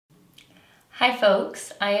Hi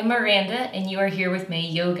folks, I am Miranda and you are here with May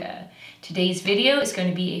Yoga. Today's video is going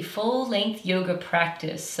to be a full-length yoga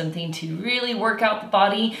practice, something to really work out the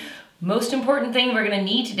body. Most important thing we're going to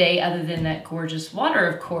need today, other than that gorgeous water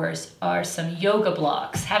of course, are some yoga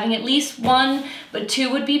blocks. Having at least one, but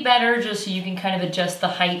two would be better, just so you can kind of adjust the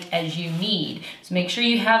height as you need. So make sure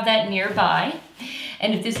you have that nearby.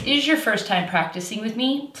 And if this is your first time practicing with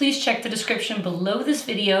me, please check the description below this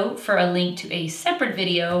video for a link to a separate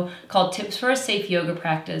video called Tips for a Safe Yoga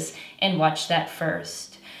Practice, and watch that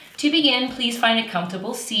first. To begin, please find a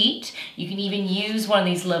comfortable seat. You can even use one of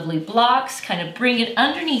these lovely blocks, kind of bring it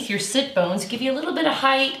underneath your sit bones, give you a little bit of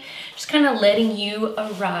height, just kind of letting you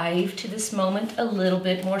arrive to this moment a little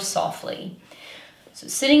bit more softly. So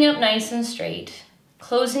sitting up nice and straight,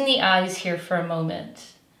 closing the eyes here for a moment.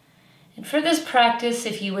 And for this practice,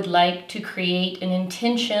 if you would like to create an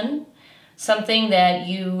intention, something that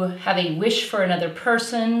you have a wish for another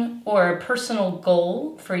person or a personal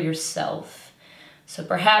goal for yourself. So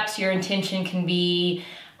perhaps your intention can be,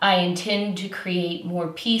 I intend to create more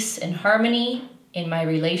peace and harmony in my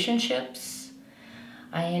relationships.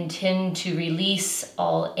 I intend to release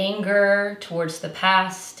all anger towards the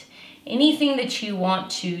past. Anything that you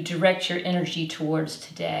want to direct your energy towards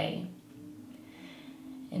today.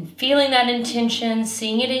 And feeling that intention,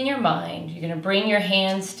 seeing it in your mind, you're going to bring your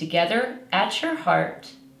hands together at your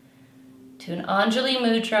heart to an Anjali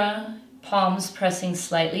Mudra, palms pressing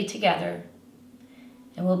slightly together.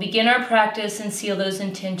 And we'll begin our practice and seal those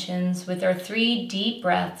intentions with our 3 deep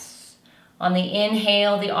breaths. On the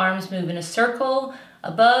inhale, the arms move in a circle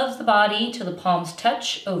above the body till the palms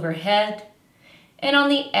touch overhead. And on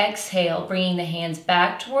the exhale, bringing the hands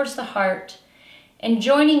back towards the heart and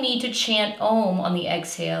joining me to chant Om on the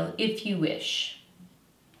exhale if you wish.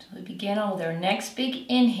 So we begin with our next big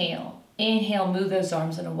inhale. Inhale, move those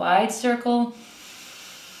arms in a wide circle.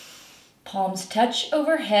 Palms touch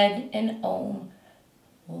overhead and Om.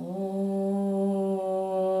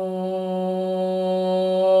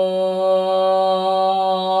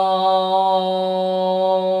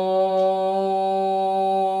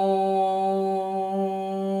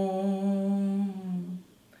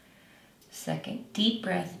 Second deep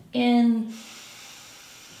breath in.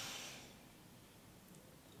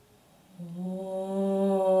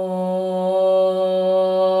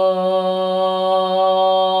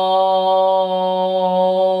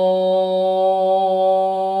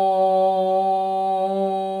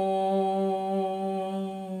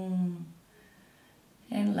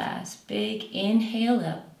 And last, big inhale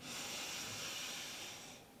up.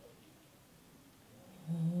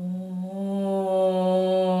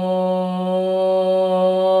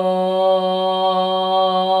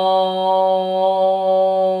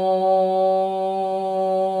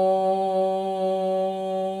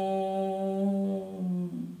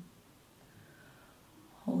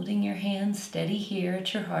 Holding your hands steady here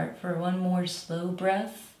at your heart for one more slow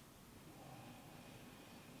breath.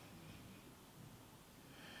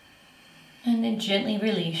 And then gently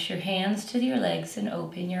release your hands to your legs and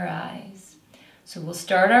open your eyes. So we'll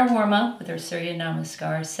start our warm-up with our Surya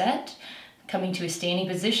Namaskar set, coming to a standing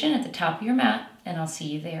position at the top of your mat, and I'll see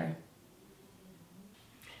you there.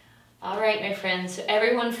 All right, my friends, so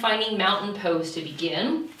everyone finding mountain pose to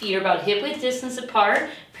begin. Feet are about hip-width distance apart,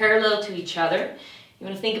 parallel to each other. You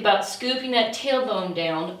want to think about scooping that tailbone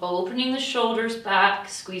down, opening the shoulders back,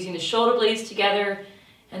 squeezing the shoulder blades together,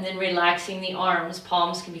 and then relaxing the arms.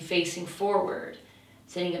 Palms can be facing forward.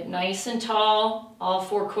 Sitting up nice and tall, all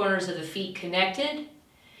 4 corners of the feet connected.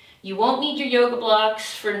 You won't need your yoga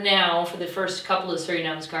blocks for now, for the first couple of Surya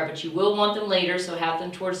Namaskar, but you will want them later, so have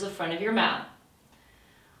them towards the front of your mat.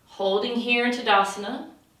 Holding here in Tadasana.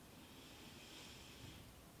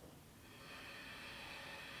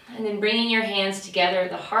 And then bringing your hands together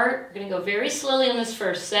at the heart. We're going to go very slowly on this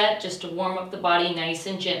first set, just to warm up the body nice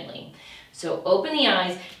and gently. So open the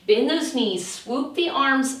eyes, bend those knees, swoop the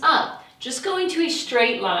arms up. Just going to a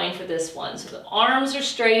straight line for this one. So the arms are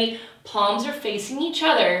straight, palms are facing each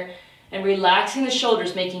other, and relaxing the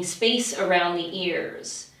shoulders, making space around the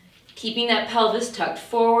ears. Keeping that pelvis tucked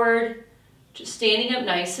forward, just standing up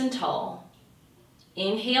nice and tall.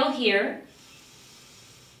 Inhale here.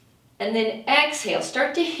 And then exhale,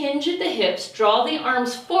 start to hinge at the hips, draw the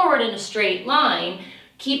arms forward in a straight line.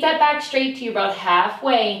 Keep that back straight to you about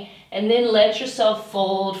halfway, and then let yourself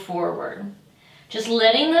fold forward. Just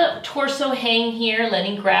letting the torso hang here,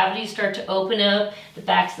 letting gravity start to open up the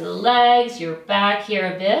backs of the legs, your back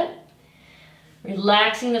here a bit.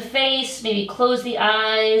 Relaxing the face, maybe close the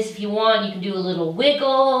eyes. If you want, you can do a little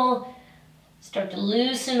wiggle. Start to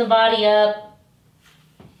loosen the body up.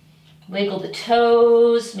 Wiggle the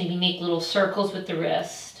toes, maybe make little circles with the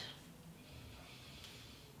wrist.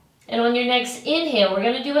 And on your next inhale, we're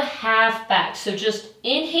gonna do a half back. So just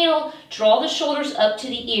inhale, draw the shoulders up to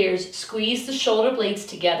the ears, squeeze the shoulder blades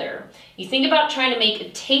together. You think about trying to make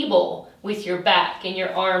a table with your back and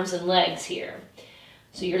your arms and legs here.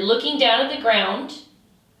 So you're looking down at the ground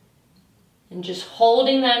and just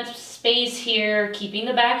holding that space here, keeping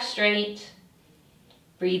the back straight.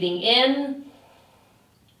 Breathing in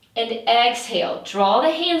and exhale. Draw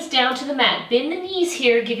the hands down to the mat. Bend the knees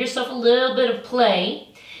here, give yourself a little bit of play.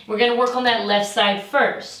 We're going to work on that left side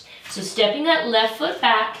first. So stepping that left foot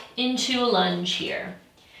back into a lunge here.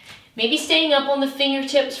 Maybe staying up on the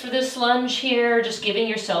fingertips for this lunge here, just giving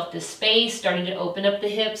yourself this space, starting to open up the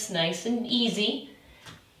hips nice and easy.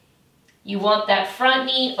 You want that front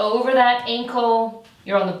knee over that ankle.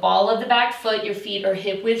 You're on the ball of the back foot. Your feet are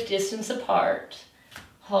hip width distance apart.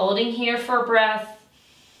 Holding here for a breath.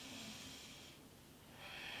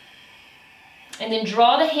 And then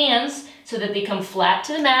draw the hands so that they come flat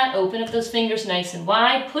to the mat. Open up those fingers nice and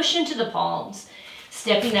wide. Push into the palms.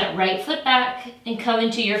 Stepping that right foot back and come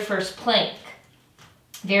into your first plank.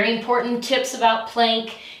 Very important tips about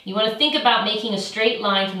plank. You want to think about making a straight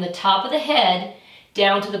line from the top of the head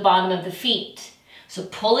down to the bottom of the feet. So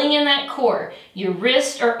pulling in that core. Your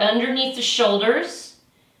wrists are underneath the shoulders.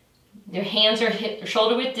 Your hands are hip,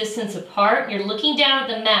 shoulder width distance apart. You're looking down at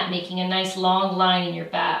the mat, making a nice long line in your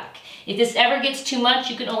back. If this ever gets too much,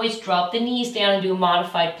 you can always drop the knees down and do a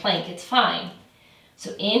modified plank. It's fine.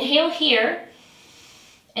 So inhale here.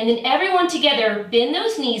 And then everyone together, bend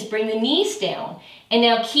those knees, bring the knees down. And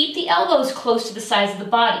now keep the elbows close to the sides of the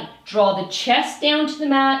body. Draw the chest down to the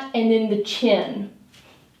mat and then the chin.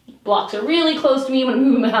 Blocks are really close to me. I'm going to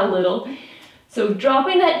move them out a little. So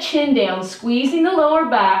dropping that chin down, squeezing the lower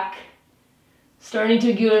back. Starting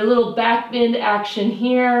to do a little back bend action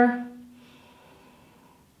here.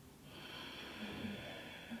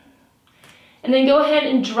 And then go ahead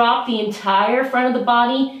and drop the entire front of the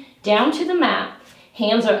body down to the mat.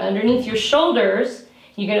 Hands are underneath your shoulders.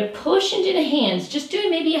 You're going to push into the hands, just doing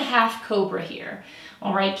maybe a half cobra here.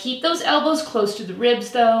 All right, keep those elbows close to the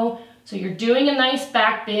ribs though. So you're doing a nice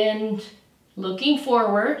back bend, looking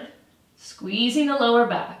forward, squeezing the lower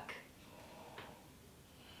back.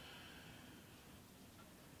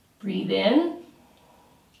 Breathe in.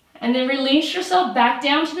 And then release yourself back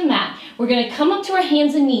down to the mat. We're going to come up to our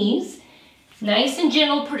hands and knees. Nice and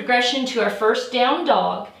gentle progression to our first down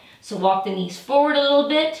dog. So walk the knees forward a little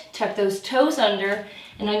bit, tuck those toes under,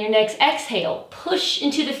 and on your next exhale, push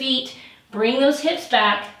into the feet, bring those hips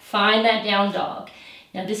back, find that down dog.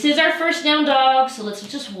 Now this is our first down dog, so let's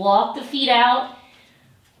just walk the feet out,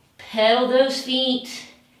 pedal those feet,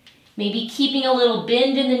 maybe keeping a little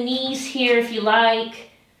bend in the knees here if you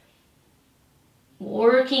like.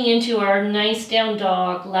 Working into our nice down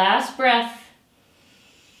dog. Last breath.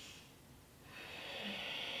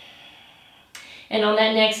 And on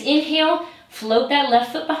that next inhale, float that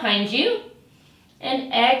left foot behind you.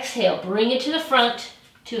 And exhale, bring it to the front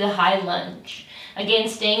to the high lunge. Again,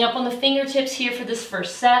 staying up on the fingertips here for this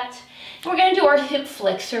first set. We're going to do our hip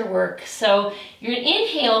flexor work. So you're going to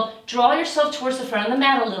inhale, draw yourself towards the front of the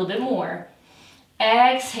mat a little bit more.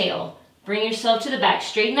 Exhale, bring yourself to the back.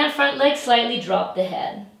 Straighten that front leg slightly, drop the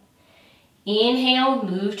head. Inhale,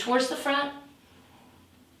 move towards the front.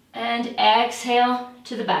 And exhale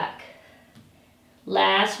to the back.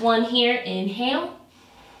 Last one here, inhale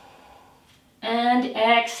and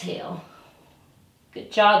exhale.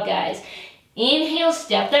 Good job, guys. Inhale,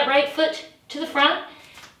 step that right foot to the front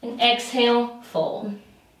and exhale, fold.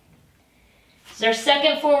 This is our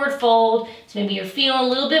second forward fold. So maybe you're feeling a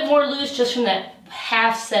little bit more loose just from that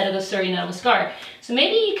half set of the Surya Namaskar. So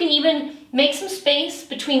maybe you can even make some space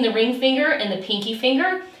between the ring finger and the pinky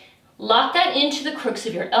finger. Lock that into the crooks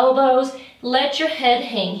of your elbows. Let your head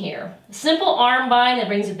hang here. A simple arm bind that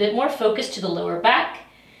brings a bit more focus to the lower back.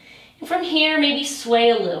 And from here, maybe sway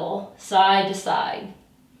a little, side to side.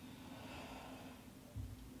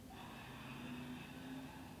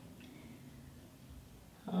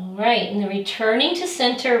 All right, and then returning to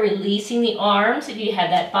center, releasing the arms if you had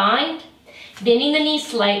that bind. Bending the knees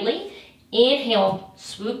slightly. Inhale,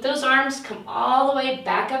 swoop those arms, come all the way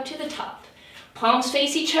back up to the top. Palms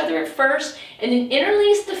face each other at first, and then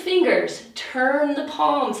interlace the fingers. Turn the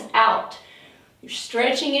palms out. You're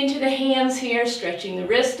stretching into the hands here, stretching the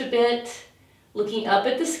wrist a bit, looking up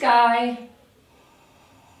at the sky.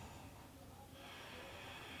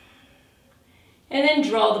 And then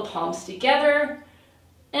draw the palms together,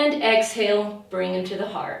 and exhale, bring them to the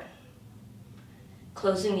heart.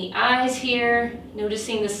 Closing the eyes here,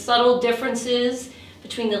 noticing the subtle differences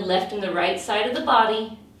between the left and the right side of the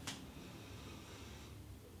body.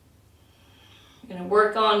 We're going to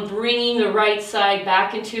work on bringing the right side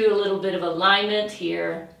back into a little bit of alignment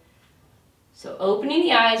here. So opening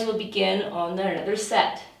the eyes will begin on another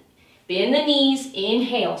set. Bend the knees,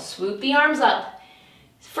 inhale, swoop the arms up.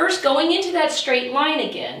 First going into that straight line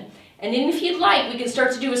again. And then if you'd like, we can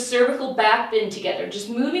start to do a cervical back bend together. Just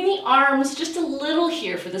moving the arms just a little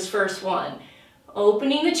here for this first one.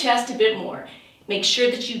 Opening the chest a bit more. Make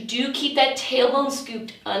sure that you do keep that tailbone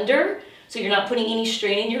scooped under, so you're not putting any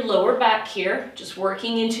strain in your lower back here. Just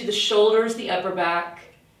working into the shoulders, the upper back.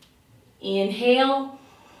 Inhale.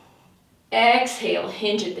 Exhale,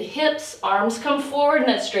 hinge at the hips, arms come forward in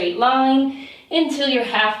that straight line until you're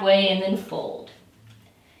halfway and then fold.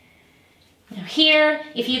 Now here,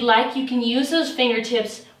 if you'd like, you can use those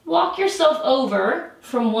fingertips, walk yourself over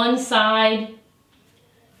from one side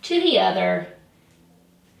to the other,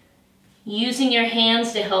 using your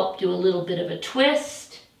hands to help do a little bit of a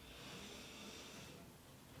twist.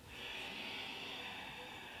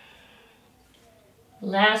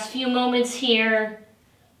 Last few moments here.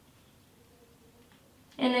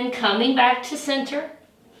 And then coming back to center.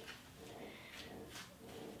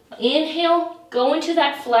 Inhale, go into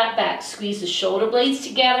that flat back. Squeeze the shoulder blades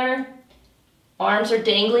together. Arms are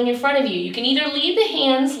dangling in front of you. You can either leave the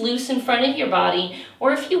hands loose in front of your body,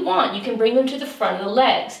 or if you want, you can bring them to the front of the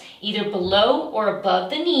legs, either below or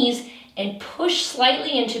above the knees, and push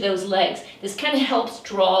slightly into those legs. This kind of helps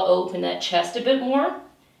draw open that chest a bit more.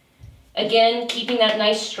 Again, keeping that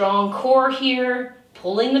nice strong core here,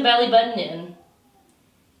 pulling the belly button in.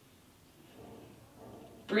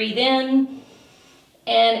 Breathe in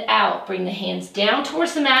and out. Bring the hands down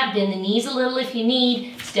towards the mat. Bend the knees a little if you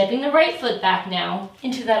need. Stepping the right foot back now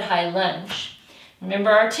into that high lunge. Remember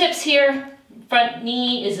our tips here. Front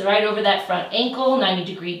knee is right over that front ankle,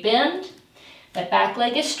 90-degree bend. That back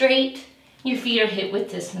leg is straight. Your feet are hip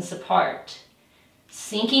width distance apart.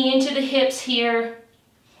 Sinking into the hips here.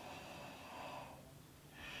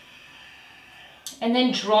 And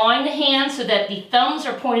then drawing the hands so that the thumbs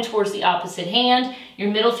are pointed towards the opposite hand.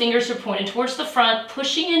 Your middle fingers are pointed towards the front,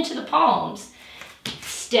 pushing into the palms.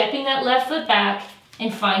 Stepping that left foot back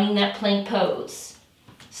and finding that plank pose.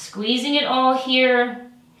 Squeezing it all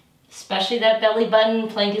here, especially that belly button.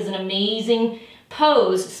 Plank is an amazing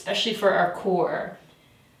pose, especially for our core.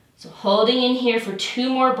 So holding in here for 2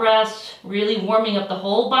 more breaths, really warming up the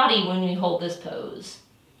whole body when we hold this pose.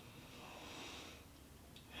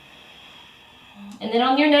 And then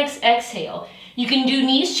on your next exhale, you can do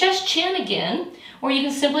knees, chest, chin again, or you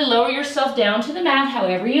can simply lower yourself down to the mat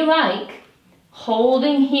however you like.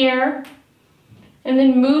 Holding here, and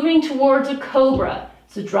then moving towards a cobra.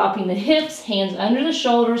 So dropping the hips, hands under the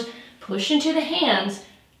shoulders, push into the hands,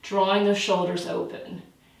 drawing the shoulders open.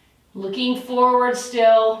 Looking forward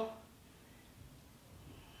still.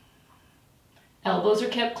 Elbows are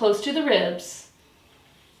kept close to the ribs.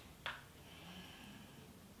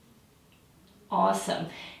 Awesome.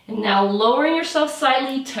 And now lowering yourself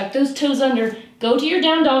slightly, tuck those toes under, go to your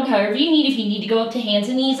down dog however you need. If you need to go up to hands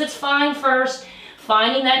and knees, that's fine first.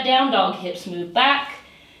 Finding that down dog, hips move back,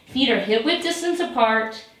 feet are hip width distance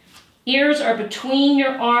apart, ears are between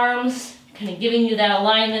your arms, kind of giving you that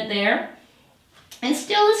alignment there. And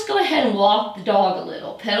still, let's go ahead and walk the dog a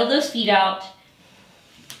little. Pedal those feet out.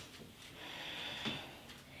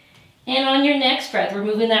 And on your next breath, we're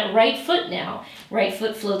moving that right foot now. Right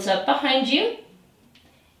foot floats up behind you.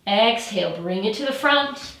 Exhale, bring it to the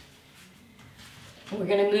front. We're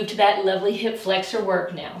going to move to that lovely hip flexor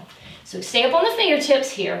work now. So stay up on the fingertips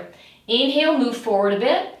here. Inhale, move forward a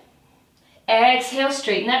bit. Exhale,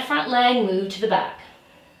 straighten that front leg, move to the back.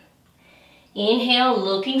 Inhale,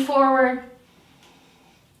 looking forward.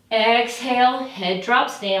 Exhale, head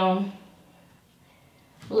drops down.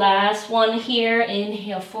 Last one here,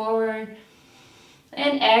 inhale forward.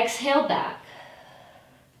 And exhale back.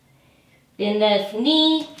 Bend that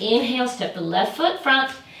knee, inhale, step the left foot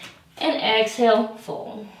front, and exhale,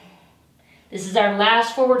 fold. This is our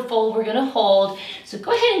last forward fold we're gonna hold. So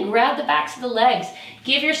go ahead and grab the backs of the legs.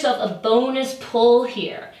 Give yourself a bonus pull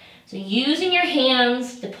here. So using your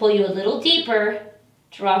hands to pull you a little deeper,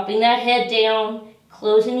 dropping that head down,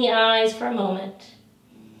 closing the eyes for a moment.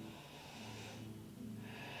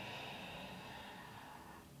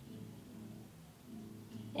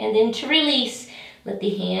 And then to release, let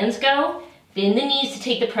the hands go. Bend the knees to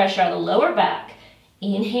take the pressure out of the lower back.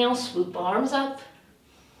 Inhale, swoop arms up.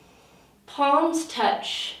 Palms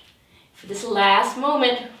touch. For this last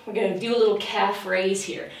moment, we're going to do a little calf raise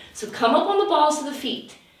here. So come up on the balls of the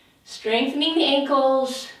feet. Strengthening the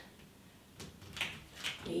ankles.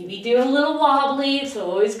 Maybe do a little wobbly. It's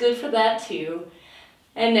always good for that too.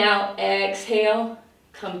 And now exhale,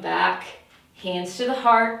 come back. Hands to the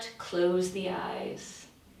heart, close the eyes.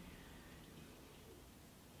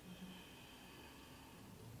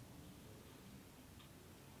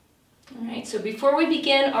 All right, so before we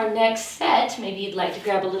begin our next set, maybe you'd like to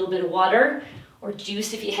grab a little bit of water or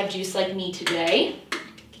juice if you have juice like me today.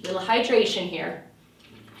 A little hydration here.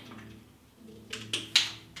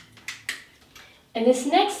 And this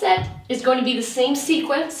next set is going to be the same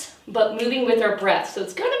sequence, but moving with our breath. So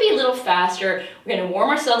it's going to be a little faster. We're going to warm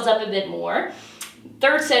ourselves up a bit more.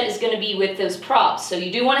 Third set is going to be with those props. So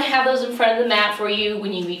you do want to have those in front of the mat for you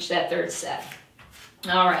when you reach that third set.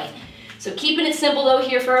 All right. So keeping it simple though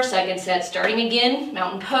here for our second set. Starting again,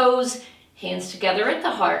 mountain pose, hands together at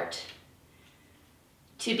the heart.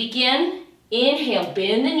 To begin, inhale,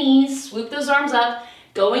 bend the knees, swoop those arms up,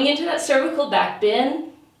 going into that cervical back bend.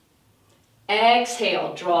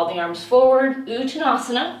 Exhale, draw the arms forward,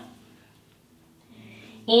 Uttanasana.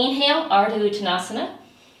 Inhale, Ardha Uttanasana.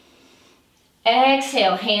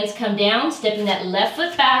 Exhale, hands come down, stepping that left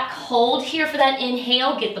foot back. Hold here for that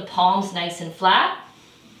inhale, get the palms nice and flat.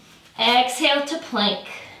 Exhale to plank.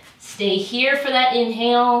 Stay here for that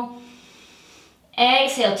inhale.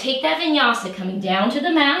 Exhale, take that vinyasa coming down to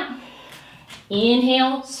the mat.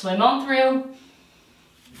 Inhale, swim on through.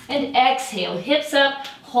 And exhale, hips up.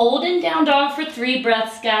 Hold in down dog for 3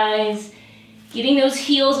 breaths, guys. Getting those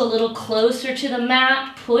heels a little closer to the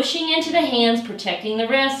mat, pushing into the hands, protecting the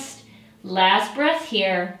wrist. Last breath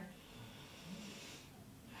here.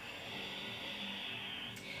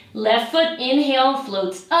 Left foot inhale,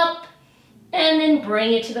 floats up, and then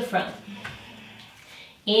bring it to the front.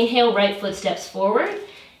 Inhale, right foot steps forward,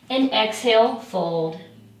 and exhale, fold.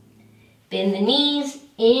 Bend the knees,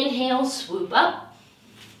 inhale, swoop up,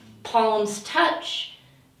 palms touch.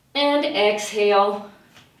 And exhale,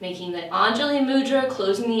 making the Anjali Mudra,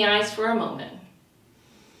 closing the eyes for a moment.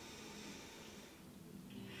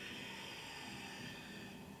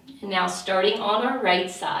 And now starting on our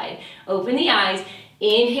right side, open the eyes,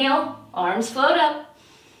 inhale, arms float up,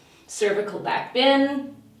 cervical back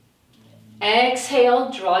bend.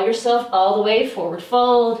 Exhale, draw yourself all the way, forward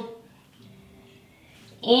fold.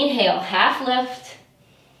 Inhale, half lift.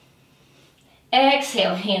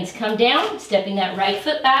 Exhale, hands come down, stepping that right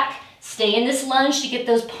foot back. Stay in this lunge to get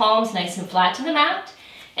those palms nice and flat to the mat.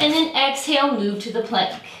 And then exhale, move to the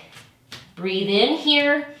plank. Breathe in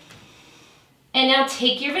here. And now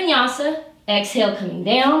take your vinyasa. Exhale, coming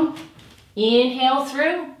down. Inhale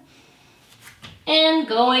through. And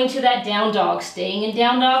going to that down dog. Staying in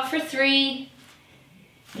down dog for 3.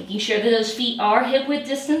 Making sure that those feet are hip-width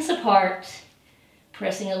distance apart.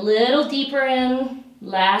 Pressing a little deeper in.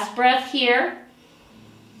 Last breath here.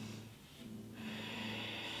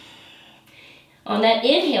 On that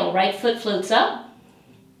inhale, right foot floats up.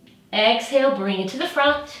 Exhale, bring it to the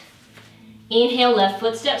front. Inhale, left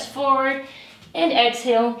foot steps forward. And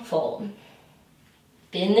exhale, fold.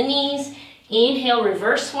 Bend the knees. Inhale,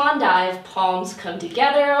 reverse swan dive. Palms come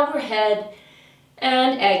together overhead.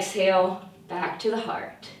 And exhale, back to the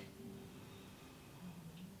heart.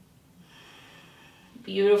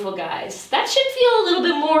 Beautiful, guys. That should feel a little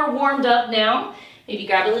bit more warmed up now. Maybe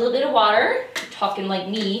grab a little bit of water. You're talking like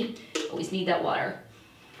me. Always need that water.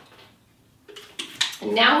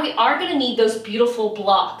 And now we are going to need those beautiful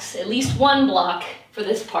blocks. At least one block for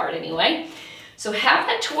this part anyway. So have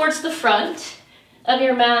that towards the front of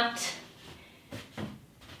your mat.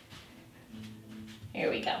 Here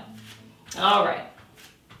we go. All right.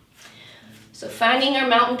 So finding our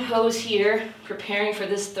mountain pose here, preparing for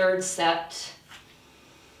this third set.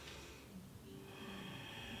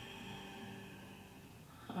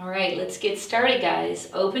 All right, let's get started, guys.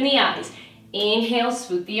 Open the eyes. Inhale,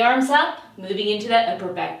 swoop the arms up, moving into that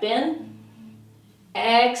upper back bend.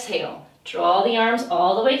 Exhale, draw the arms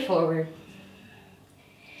all the way forward.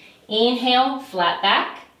 Inhale, flat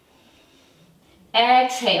back.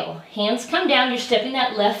 Exhale, hands come down, you're stepping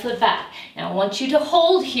that left foot back. Now I want you to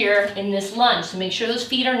hold here in this lunge, so make sure those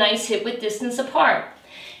feet are nice hip-width distance apart.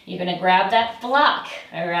 You're gonna grab that block,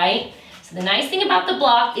 all right? So the nice thing about the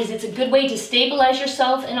block is it's a good way to stabilize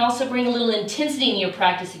yourself and also bring a little intensity in your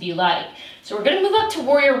practice if you like. So we're gonna move up to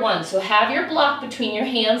warrior one. So have your block between your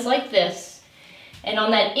hands like this. And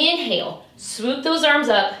on that inhale, swoop those arms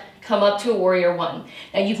up, come up to a warrior one.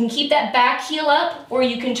 Now you can keep that back heel up or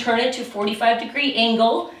you can turn it to 45-degree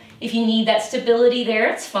angle. If you need that stability there,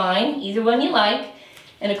 it's fine, either one you like.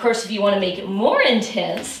 And of course, if you wanna make it more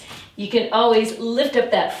intense, you can always lift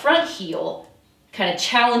up that front heel, kind of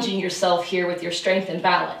challenging yourself here with your strength and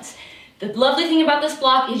balance. The lovely thing about this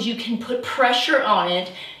block is you can put pressure on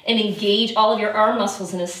it and engage all of your arm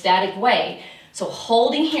muscles in a static way. So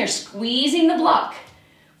holding here, squeezing the block,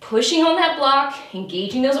 pushing on that block,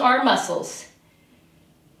 engaging those arm muscles.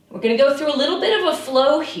 We're going to go through a little bit of a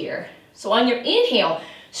flow here. So on your inhale,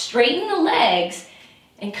 straighten the legs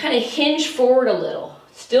and kind of hinge forward a little.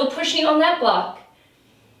 Still pushing on that block.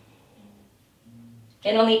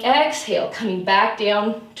 And on the exhale, coming back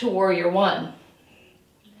down to warrior one.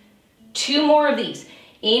 2 more of these.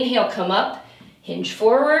 Inhale, come up, hinge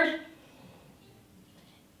forward.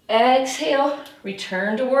 Exhale,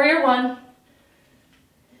 return to warrior one.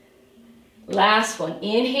 Last one.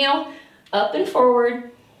 Inhale, up and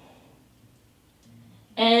forward.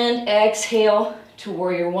 And exhale to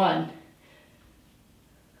warrior one.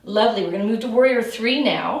 Lovely. We're going to move to warrior three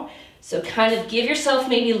now. So kind of give yourself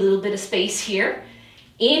maybe a little bit of space here.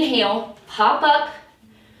 Inhale, pop up,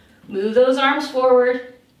 move those arms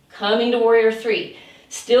forward, coming to warrior three.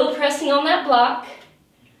 Still pressing on that block.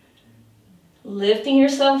 Lifting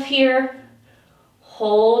yourself here,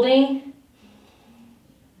 holding.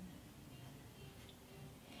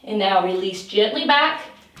 And now release gently back,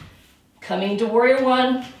 coming to warrior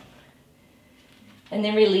one, and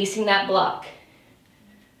then releasing that block.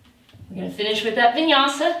 We're going to finish with that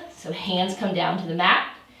vinyasa, so hands come down to the mat.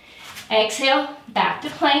 Exhale, back to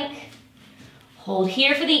plank. Hold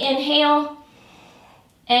here for the inhale,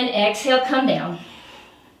 and exhale, come down.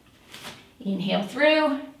 Inhale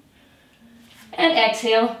through, and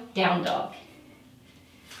exhale, down dog.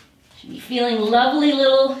 Should be feeling lovely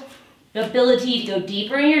little ability to go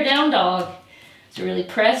deeper in your down dog. So really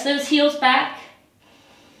press those heels back.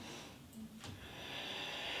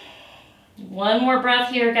 One more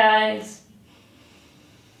breath here, guys.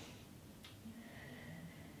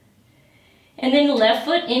 And then left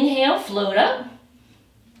foot, inhale, float up.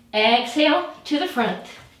 Exhale to the front.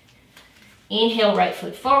 Inhale, right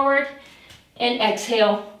foot forward. And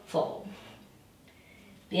exhale, fold.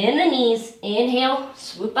 Bend the knees, inhale,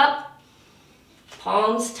 swoop up.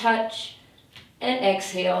 Palms touch. And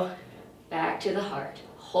exhale, back to the heart.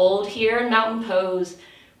 Hold here in mountain pose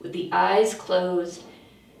with the eyes closed,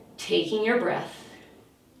 taking your breath.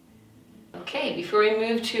 Okay, before we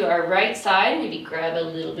move to our right side, maybe grab a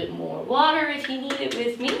little bit more water if you need it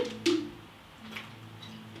with me.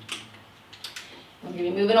 We're going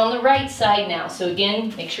to be moving on the right side now. So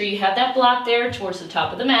again, make sure you have that block there towards the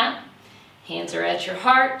top of the mat. Hands are at your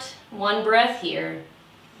heart. One breath here.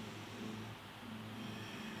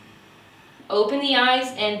 Open the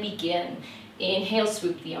eyes and begin. Inhale,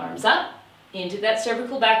 swoop the arms up into that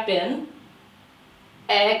cervical back bend.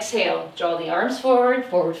 Exhale, draw the arms forward,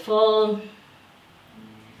 forward fold.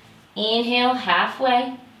 Inhale,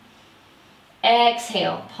 halfway.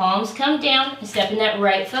 Exhale, palms come down, and stepping that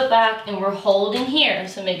right foot back, and we're holding here.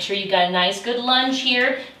 So make sure you've got a nice good lunge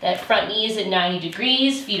here. That front knee is at 90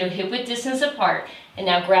 degrees, feet are hip width distance apart. And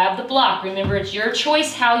now grab the block. Remember, it's your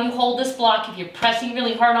choice how you hold this block. If you're pressing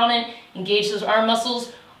really hard on it, engage those arm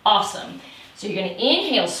muscles, awesome. So you're going to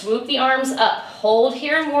inhale, swoop the arms up, hold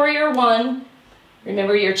here in warrior one.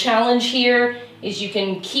 Remember, your challenge here is you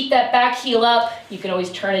can keep that back heel up. You can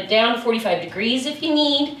always turn it down to 45 degrees if you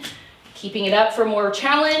need. Keeping it up for more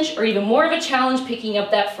challenge, or even more of a challenge, picking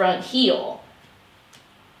up that front heel.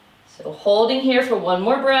 So holding here for one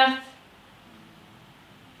more breath.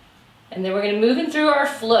 And then we're going to move in through our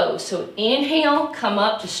flow. So inhale, come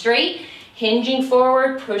up to straight, hinging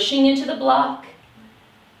forward, pushing into the block.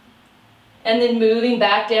 And then moving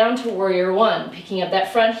back down to warrior one, picking up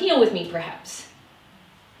that front heel with me perhaps.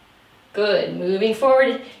 Good, moving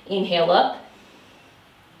forward, inhale up.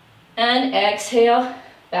 And exhale,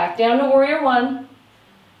 back down to warrior one.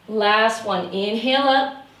 Last one, inhale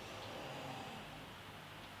up.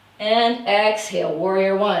 And exhale,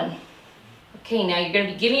 warrior one. Okay, now you're going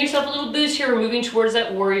to be giving yourself a little boost here. We're moving towards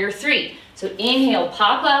that warrior three. So inhale,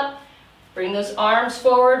 pop up. Bring those arms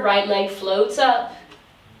forward, right leg floats up.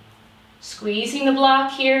 Squeezing the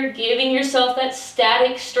block here, giving yourself that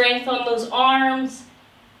static strength on those arms.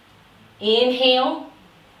 Inhale.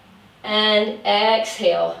 And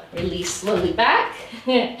exhale, release slowly back.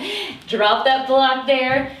 Drop that block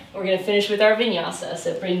there. We're going to finish with our vinyasa.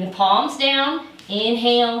 So bring the palms down,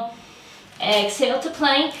 inhale, exhale to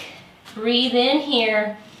plank, breathe in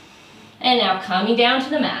here, and now coming down to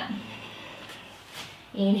the mat.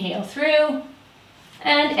 Inhale through,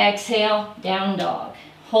 and exhale, down dog.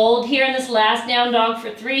 Hold here in this last down dog for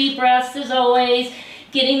 3 breaths as always,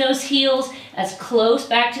 getting those heels as close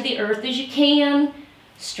back to the earth as you can.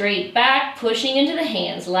 Straight back, pushing into the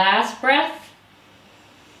hands. Last breath.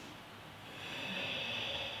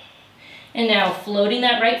 And now floating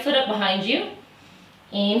that right foot up behind you.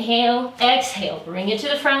 Inhale, exhale, bring it to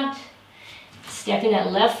the front. Stepping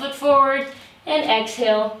that left foot forward and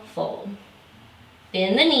exhale, fold.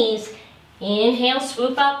 Bend the knees. Inhale,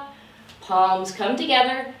 swoop up. Palms come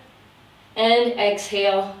together. And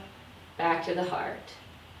exhale, back to the heart.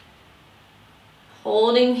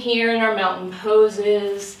 Holding here in our mountain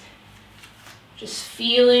poses, just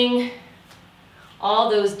feeling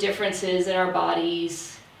all those differences in our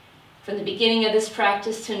bodies from the beginning of this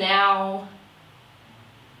practice to now.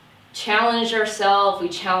 Challenged ourselves, we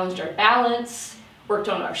challenged our balance, worked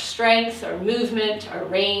on our strength, our movement, our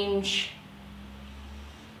range.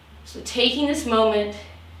 So taking this moment,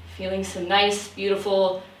 feeling some nice,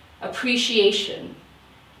 beautiful appreciation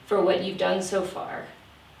for what you've done so far.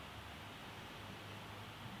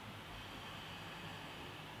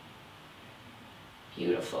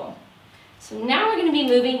 Beautiful. So now we're going to be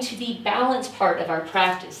moving to the balance part of our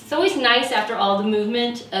practice. It's always nice after all the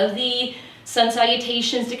movement of the sun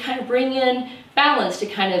salutations to kind of bring in balance, to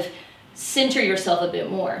kind of center yourself a bit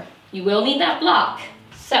more. You will need that block.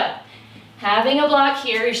 So having a block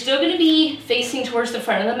here, you're still going to be facing towards the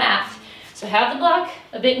front of the mat. So have the block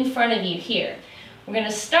a bit in front of you here. We're going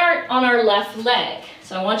to start on our left leg.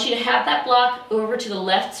 So I want you to have that block over to the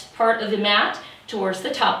left part of the mat towards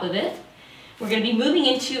the top of it. We're going to be moving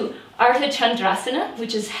into Ardha Chandrasana,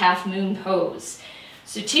 which is half moon pose.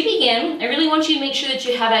 So to begin, I really want you to make sure that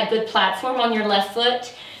you have that good platform on your left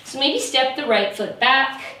foot. So maybe step the right foot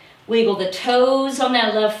back, wiggle the toes on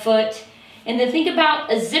that left foot, and then think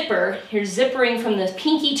about a zipper. You're zippering from the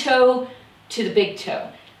pinky toe to the big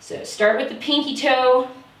toe. So start with the pinky toe,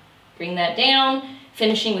 bring that down,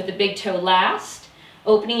 finishing with the big toe last,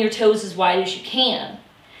 opening your toes as wide as you can.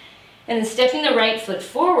 And then stepping the right foot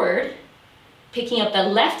forward, picking up the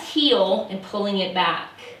left heel and pulling it back.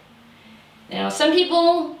 Now, some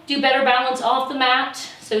people do better balance off the mat,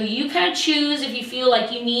 so you kind of choose. If you feel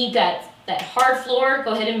like you need that hard floor,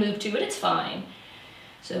 go ahead and move to it, it's fine.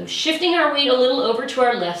 So shifting our weight a little over to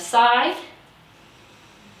our left side.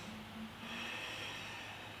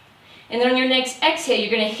 And then on your next exhale,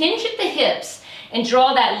 you're going to hinge at the hips and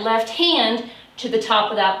draw that left hand to the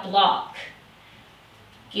top of that block.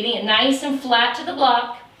 Getting it nice and flat to the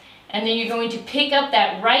block. And then you're going to pick up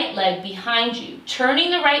that right leg behind you, turning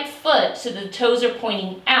the right foot so the toes are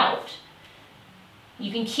pointing out. You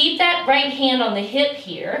can keep that right hand on the hip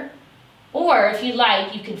here, or if you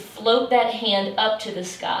like, you can float that hand up to the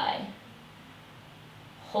sky.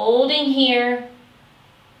 Holding here.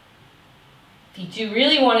 If you do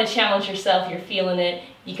really want to challenge yourself, you're feeling it,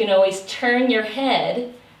 you can always turn your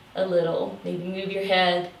head a little, maybe move your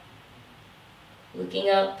head, looking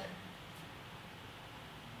up.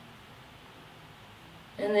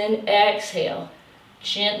 And then exhale,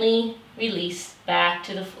 gently release back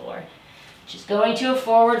to the floor. Just going to a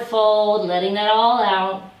forward fold, letting that all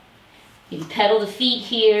out. You can pedal the feet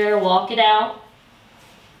here, walk it out.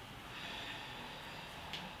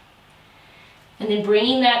 And then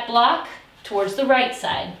bringing that block towards the right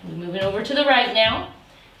side. We're moving over to the right now.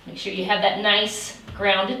 Make sure you have that nice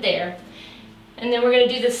grounded there. And then we're going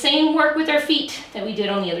to do the same work with our feet that we did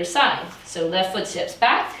on the other side. So left foot steps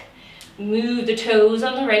back. Move the toes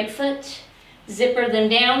on the right foot, zipper them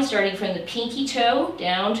down, starting from the pinky toe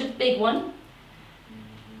down to the big one.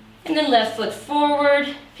 And then left foot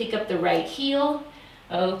forward, pick up the right heel,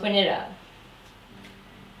 open it up.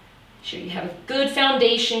 Make sure you have a good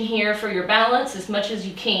foundation here for your balance as much as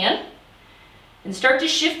you can. And start to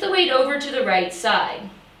shift the weight over to the right side.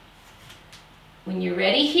 When you're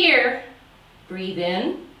ready here, breathe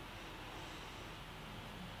in.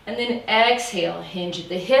 And then exhale, hinge at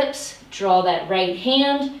the hips, draw that right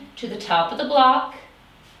hand to the top of the block.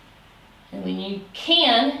 And when you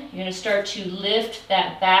can, you're going to start to lift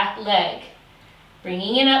that back leg,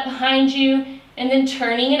 bringing it up behind you and then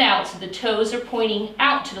turning it out so the toes are pointing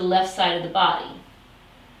out to the left side of the body.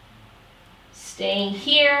 Staying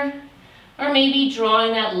here, or maybe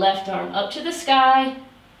drawing that left arm up to the sky.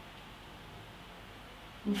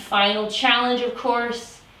 And final challenge, of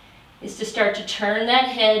course, is to start to turn that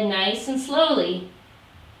head nice and slowly,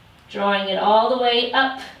 drawing it all the way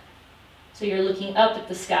up so you're looking up at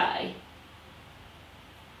the sky.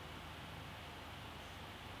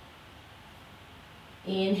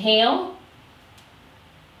 Inhale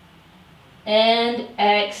and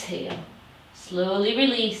exhale. Slowly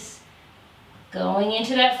release. Going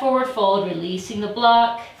into that forward fold, releasing the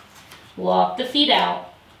block. Walk the feet out.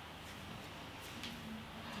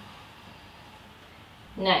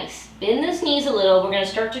 Nice. Bend those knees a little. We're going to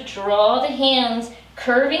start to draw the hands,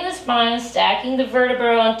 curving the spine, stacking the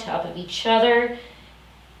vertebrae on top of each other.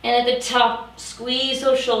 And at the top, squeeze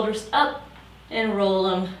those shoulders up and roll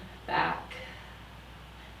them back.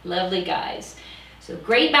 Lovely, guys. So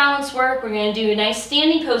great balance work. We're going to do a nice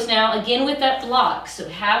standing pose now, again with that block. So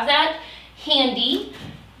have that handy,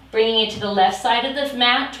 bringing it to the left side of the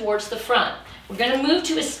mat towards the front. We're going to move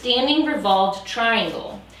to a standing revolved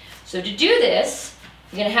triangle. So to do this,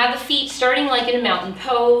 you're going to have the feet starting like in a mountain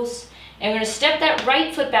pose, and we're going to step that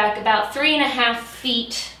right foot back about 3.5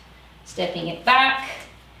 feet, stepping it back,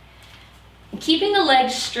 and keeping the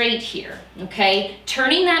legs straight here, okay?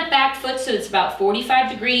 Turning that back foot so it's about 45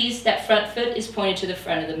 degrees, that front foot is pointed to the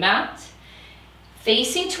front of the mat.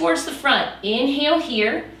 Facing towards the front, inhale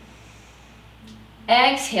here,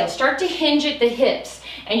 exhale, start to hinge at the hips,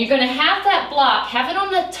 and you're going to have that block, have it on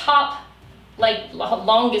the top, like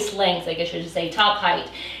longest length, I guess I should say, top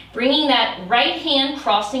height. Bringing that right hand,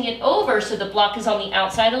 crossing it over so the block is on the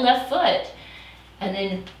outside of the left foot, and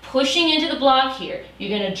then pushing into the block here.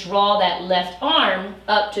 You're going to draw that left arm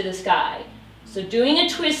up to the sky. So doing a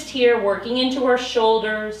twist here, working into our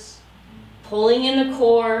shoulders, pulling in the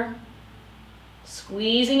core,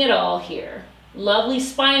 squeezing it all here. Lovely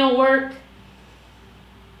spinal work.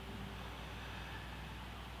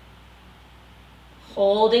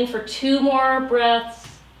 Holding for 2 more breaths.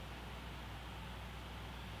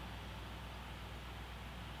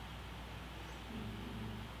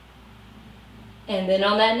 And then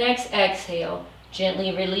on that next exhale,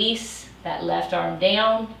 gently release that left arm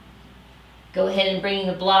down. Go ahead and bring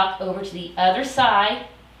the block over to the other side.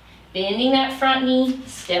 Bending that front knee,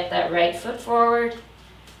 step that right foot forward,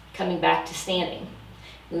 coming back to standing.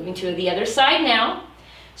 Moving to the other side now.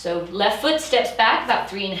 So left foot steps back about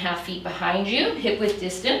 3.5 feet behind you, hip width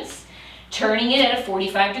distance, turning it at a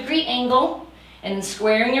 45-degree angle, and then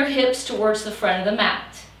squaring your hips towards the front of the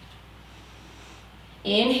mat.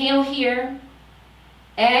 Inhale here,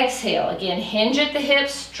 exhale. Again, hinge at the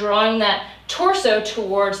hips, drawing that torso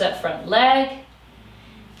towards that front leg.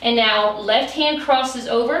 And now left hand crosses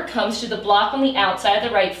over, comes to the block on the outside of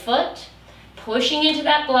the right foot, pushing into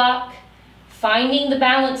that block, finding the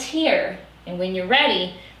balance here. And when you're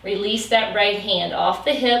ready, release that right hand off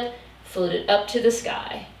the hip, float it up to the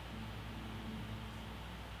sky.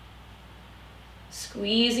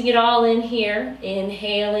 Squeezing it all in here,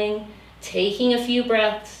 inhaling, taking a few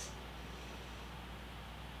breaths.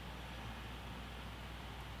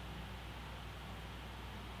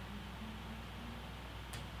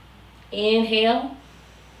 Inhale,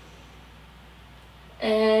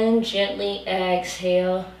 and gently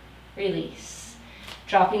exhale, release.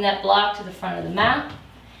 Dropping that block to the front of the mat,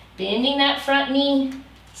 bending that front knee,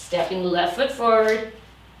 stepping the left foot forward,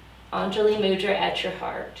 Anjali Mudra at your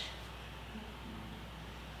heart.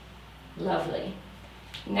 Lovely.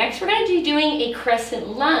 Next, we're going to be doing a crescent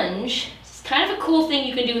lunge. It's kind of a cool thing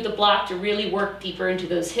you can do with the block to really work deeper into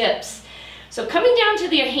those hips. So coming down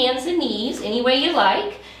to your hands and knees, any way you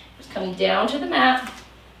like, just coming down to the mat,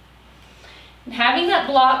 and having that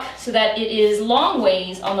block so that it is long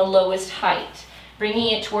ways on the lowest height,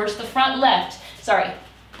 bringing it towards the front left. Sorry,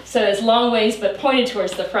 so it's long ways but pointed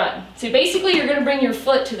towards the front. So basically you're going to bring your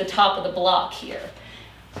foot to the top of the block here.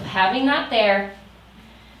 So having that there,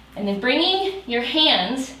 and then bringing your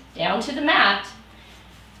hands down to the mat.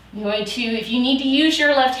 You're going to, if you need to use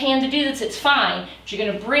your left hand to do this, it's fine. But you're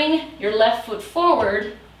going to bring your left foot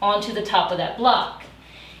forward onto the top of that block.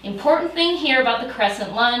 Important thing here about the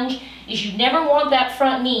crescent lunge is you never want that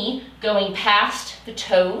front knee going past the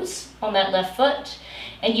toes on that left foot.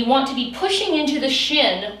 And you want to be pushing into the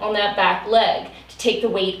shin on that back leg to take the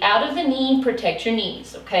weight out of the knee, protect your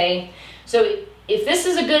knees, okay? So if this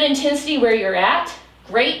is a good intensity where you're at,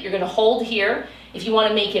 great, you're going to hold here. If you want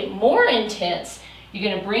to make it more intense, you're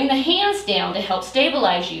going to bring the hands down to help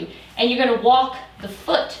stabilize you, and you're going to walk the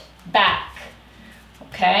foot back,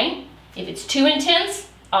 okay? If it's too intense,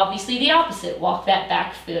 obviously the opposite, walk that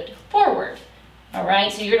back foot forward, all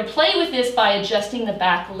right? So you're going to play with this by adjusting the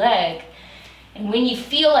back leg. And when you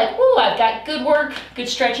feel like, ooh, I've got good work, good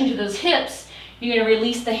stretching to those hips, you're going to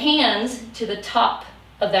release the hands to the top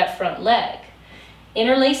of that front leg.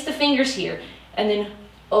 Interlace the fingers here, and then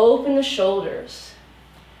open the shoulders.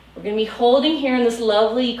 We're going to be holding here in this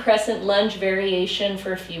lovely crescent lunge variation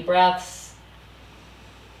for a few breaths.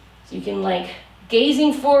 So you can like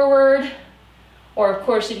gazing forward, or of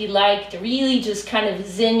course if you'd like to really just kind of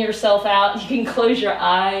zen yourself out, you can close your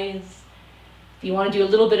eyes. If you want to do a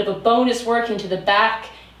little bit of a bonus work into the back,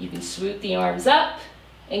 you can swoop the arms up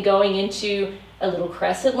and going into a little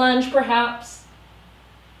crescent lunge perhaps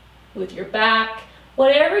with your back.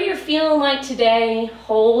 Whatever you're feeling like today,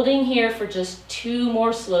 holding here for just 2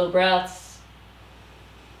 more slow breaths.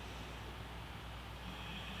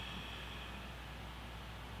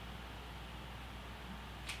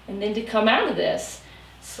 And then to come out of this,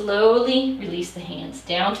 slowly release the hands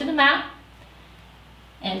down to the mat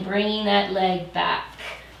and bringing that leg back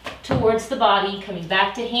towards the body, coming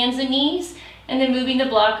back to hands and knees, and then moving the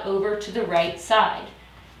block over to the right side.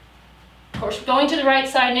 Of course, we're going to the right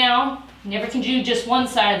side now. You never can do just one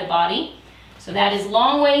side of the body. So that is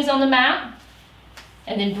long ways on the mat,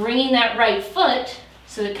 and then bringing that right foot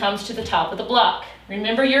so it comes to the top of the block.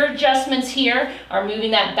 Remember, your adjustments here are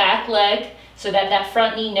moving that back leg so that that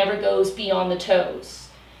front knee never goes beyond the toes.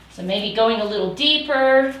 So maybe going a little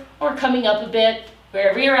deeper or coming up a bit,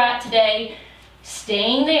 wherever you're at today,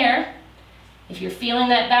 staying there. If you're feeling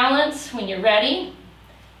that balance, when you're ready,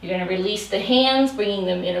 you're going to release the hands, bringing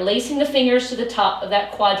them, interlacing the fingers to the top of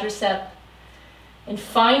that quadricep, and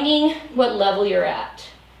finding what level you're at.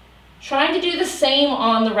 Trying to do the same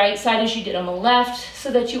on the right side as you did on the left,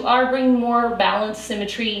 so that you are bringing more balance,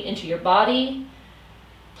 symmetry into your body.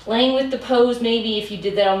 Playing with the pose maybe if you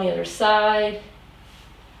did that on the other side.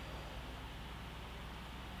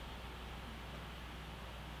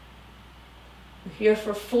 We're here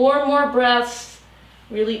for 4 more breaths,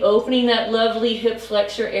 really opening that lovely hip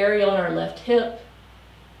flexor area on our left hip.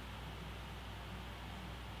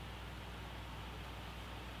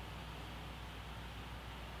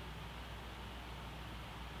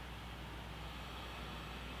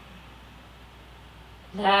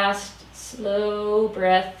 Last slow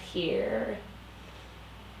breath here.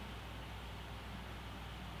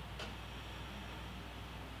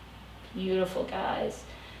 Beautiful, guys.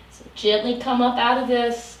 So gently come up out of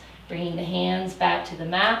this, bringing the hands back to the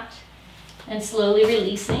mat and slowly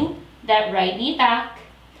releasing that right knee back.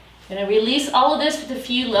 I'm going to release all of this with a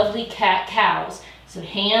few lovely cat-cows. So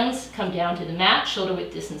hands come down to the mat, shoulder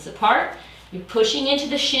width distance apart. You're pushing into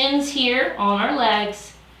the shins here on our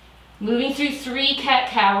legs. Moving through 3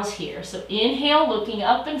 cat-cows here. So inhale, looking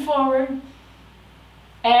up and forward.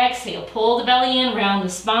 Exhale, pull the belly in, round the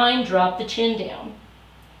spine, drop the chin down.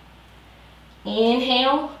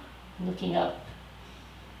 Inhale, looking up.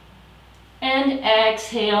 And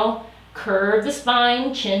exhale, curve the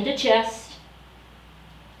spine, chin to chest.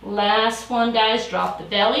 Last one, guys, drop the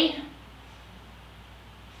belly.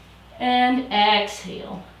 And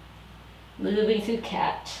exhale, moving through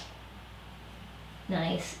cat.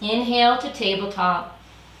 Nice. Inhale to tabletop.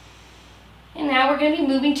 And now we're going to be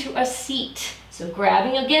moving to a seat. So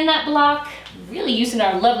grabbing again that block, really using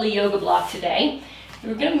our lovely yoga block today.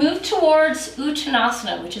 We're going to move towards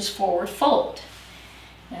Uttanasana, which is forward fold.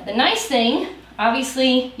 Now the nice thing,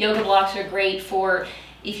 obviously yoga blocks are great for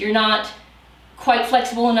if you're not quite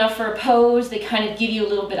flexible enough for a pose. They kind of give you a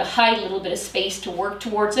little bit of height, a little bit of space to work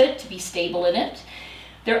towards it, to be stable in it.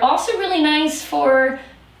 They're also really nice for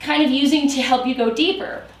kind of using to help you go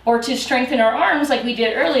deeper, or to strengthen our arms like we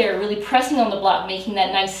did earlier, really pressing on the block, making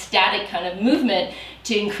that nice static kind of movement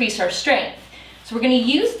to increase our strength. So we're going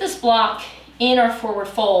to use this block in our forward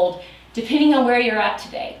fold depending on where you're at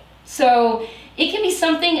today. So it can be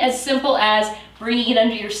something as simple as bringing it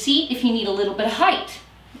under your seat if you need a little bit of height.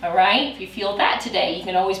 All right, if you feel that today, you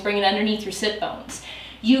can always bring it underneath your sit bones.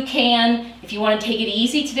 You can, if you want to take it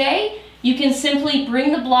easy today, you can simply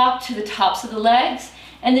bring the block to the tops of the legs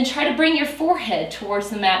and then try to bring your forehead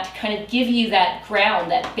towards the mat to kind of give you that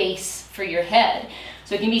ground, that base for your head.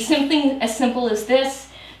 So it can be something as simple as this,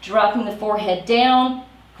 dropping the forehead down,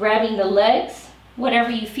 grabbing the legs,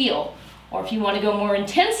 whatever you feel. Or if you want to go more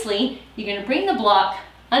intensely, you're going to bring the block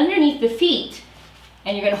underneath the feet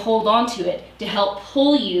and you're going to hold on to it to help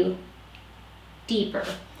pull you deeper.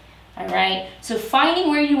 All right, so finding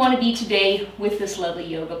where you want to be today with this lovely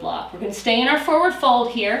yoga block. We're going to stay in our forward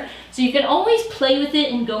fold here, so you can always play with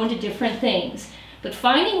it and go into different things. But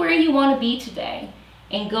finding where you want to be today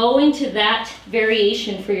and go into that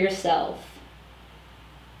variation for yourself.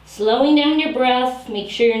 Slowing down your breath, make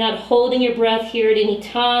sure you're not holding your breath here at any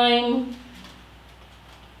time.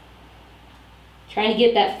 Trying to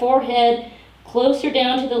get that forehead closer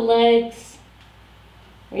down to the legs.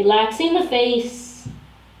 Relaxing the face.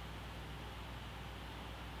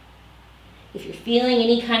 If you're feeling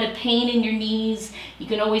any kind of pain in your knees, you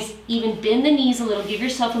can always even bend the knees a little. Give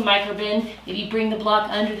yourself a micro bend. Maybe bring the block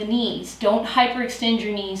under the knees. Don't hyperextend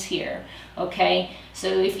your knees here, okay? So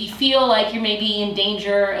if you feel like you're maybe in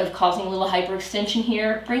danger of causing a little hyperextension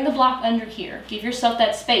here, bring the block under here. Give yourself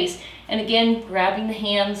that space. And again, grabbing the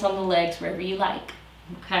hands on the legs wherever you like,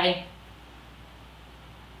 okay?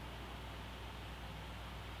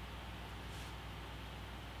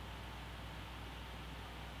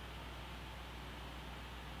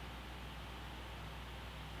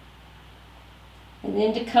 And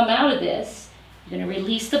then to come out of this, you're going to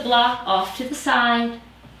release the block off to the side.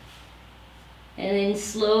 And then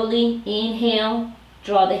slowly inhale,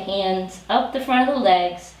 draw the hands up the front of the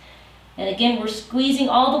legs. And again, we're squeezing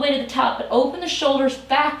all the way to the top, but open the shoulders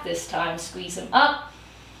back this time. Squeeze them up.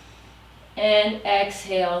 And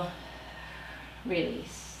exhale,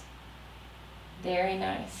 release. Very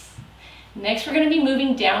nice. Next, we're going to be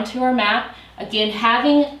moving down to our mat. Again,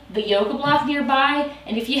 having the yoga block nearby,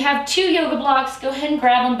 and if you have 2 yoga blocks, go ahead and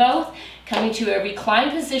grab them both. Coming to a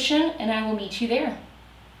reclined position, and I will meet you there.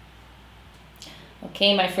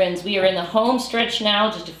 Okay, my friends, we are in the home stretch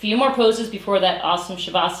now. Just a few more poses before that awesome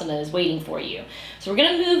Savasana is waiting for you. So we're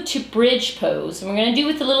going to move to bridge pose, and we're going to do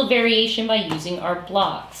with a little variation by using our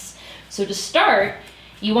blocks. So to start,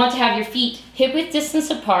 you want to have your feet hip-width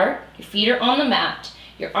distance apart. Your feet are on the mat.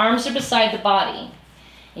 Your arms are beside the body.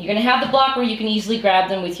 And you're going to have the block where you can easily grab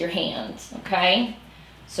them with your hands, okay?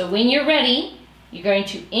 So when you're ready, you're going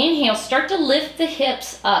to inhale, start to lift the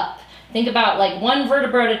hips up. Think about like 1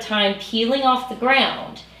 vertebra at a time peeling off the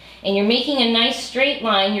ground. And you're making a nice straight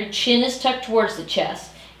line. Your chin is tucked towards the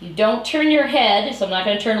chest. You don't turn your head, so I'm not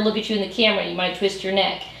going to turn to look at you in the camera. You might twist your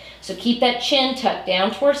neck. So keep that chin tucked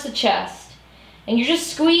down towards the chest. And you're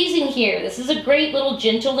just squeezing here. This is a great little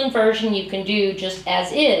gentle inversion you can do just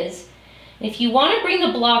as is. And if you want to bring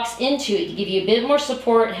the blocks into it to give you a bit more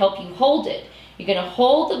support, help you hold it, you're going to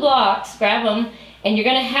hold the blocks, grab them, and you're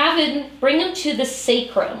going to have it, bring them to the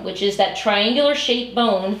sacrum, which is that triangular shaped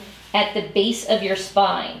bone at the base of your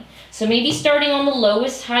spine. So maybe starting on the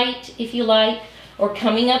lowest height, if you like, or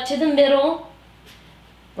coming up to the middle,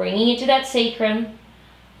 bringing it to that sacrum.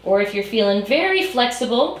 Or if you're feeling very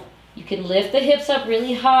flexible, you can lift the hips up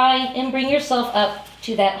really high and bring yourself up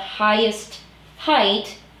to that highest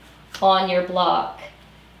height on your block.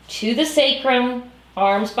 To the sacrum,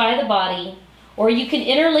 arms by the body. Or you can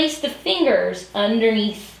interlace the fingers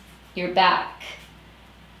underneath your back.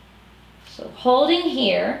 So holding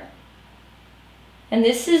here, and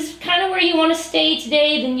this is kind of where you want to stay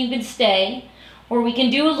today, then you can stay. Or we can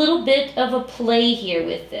do a little bit of a play here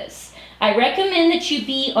with this. I recommend that you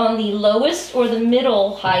be on the lowest or the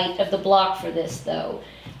middle height of the block for this though.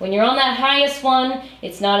 When you're on that highest one,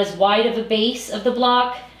 it's not as wide of a base of the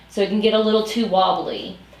block, so it can get a little too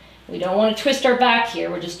wobbly. We don't want to twist our back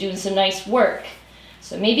here, we're just doing some nice work.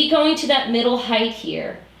 So maybe going to that middle height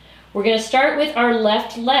here. We're going to start with our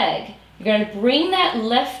left leg. You're going to bring that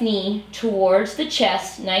left knee towards the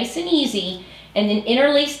chest, nice and easy, and then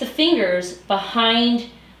interlace the fingers behind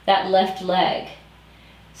that left leg.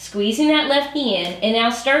 Squeezing that left knee in, and now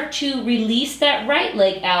start to release that right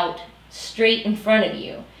leg out straight in front of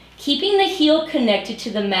you. Keeping the heel connected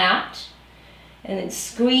to the mat, and then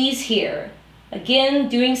squeeze here. Again,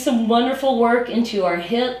 doing some wonderful work into our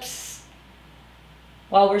hips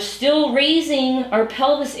while we're still raising our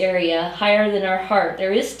pelvis area higher than our heart.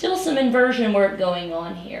 There is still some inversion work going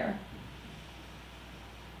on here.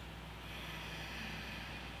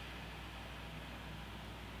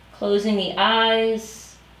 Closing the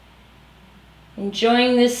eyes,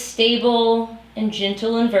 enjoying this stable and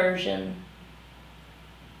gentle inversion.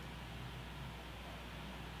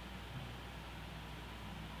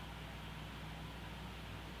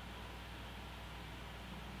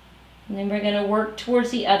 And then we're going to work towards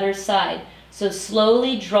the other side. So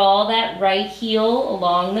slowly draw that right heel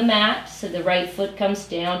along the mat so the right foot comes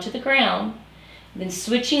down to the ground. Then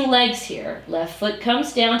switching legs here. Left foot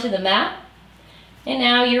comes down to the mat. And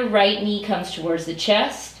now your right knee comes towards the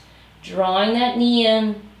chest. Drawing that knee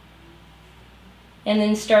in. And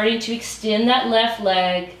then starting to extend that left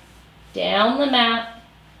leg down the mat.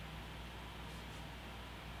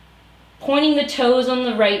 Pointing the toes on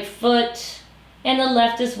the right foot. And the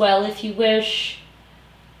left as well if you wish.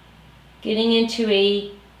 Getting into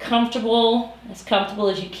a as comfortable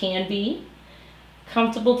as you can be,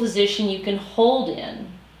 comfortable position you can hold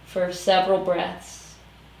in for several breaths.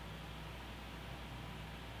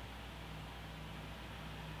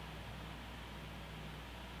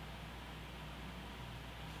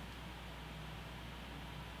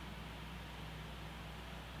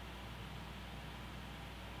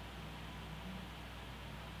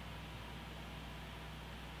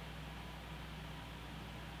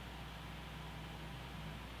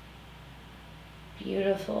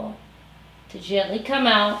 Beautiful. To gently come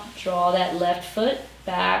out, draw that left foot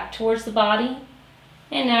back towards the body,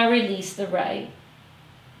 and now release the right.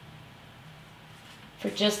 For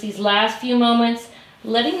just these last few moments,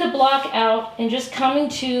 letting the block out and just coming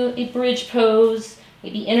to a bridge pose,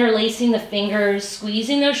 maybe interlacing the fingers,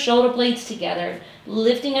 squeezing those shoulder blades together,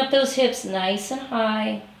 lifting up those hips nice and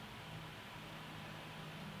high.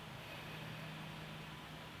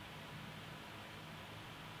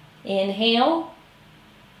 Inhale.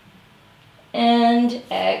 And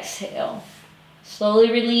exhale.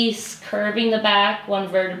 Slowly release, curving the back 1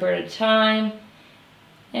 vertebra at a time,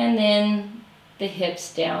 and then the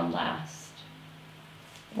hips down last.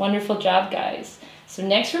 Wonderful job, guys. So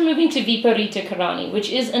next we're moving to Viparita Karani, which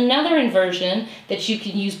is another inversion that you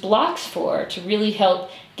can use blocks for to really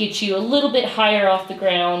help get you a little bit higher off the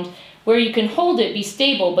ground where you can hold it, be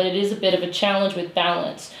stable, but it is a bit of a challenge with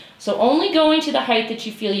balance. So only going to the height that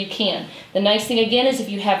you feel you can. The nice thing again is if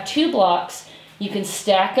you have 2 blocks, you can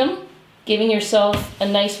stack them, giving yourself a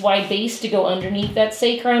nice wide base to go underneath that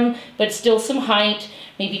sacrum, but still some height,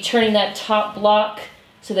 maybe turning that top block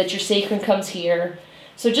so that your sacrum comes here.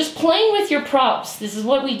 So just playing with your props. This is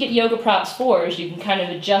what we get yoga props for, is you can kind of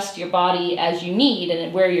adjust your body as you need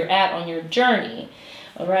and where you're at on your journey.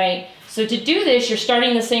 All right, so to do this, you're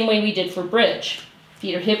starting the same way we did for bridge.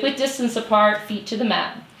 Feet are hip-width distance apart, feet to the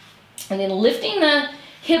mat. And then lifting the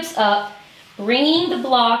hips up, bringing the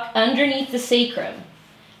block underneath the sacrum.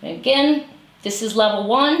 And again, this is level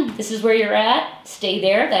 1. This is where you're at. Stay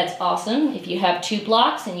there. That's awesome. If you have 2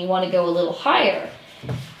 blocks and you want to go a little higher.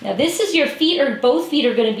 Now this is your feet, or both feet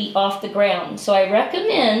are going to be off the ground. So I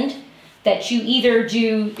recommend that you either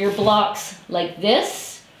do your blocks like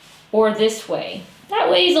this or this way. That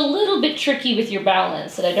way is a little bit tricky with your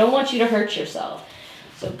balance, and I don't want you to hurt yourself.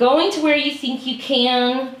 So going to where you think you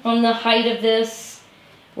can on the height of this,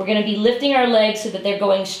 we're going to be lifting our legs so that they're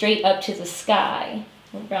going straight up to the sky.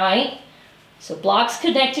 All right? So blocks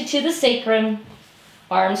connected to the sacrum,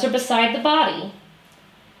 arms are beside the body.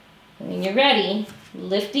 And when you're ready,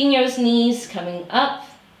 lifting those knees, coming up,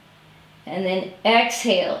 and then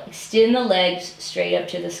exhale, extend the legs straight up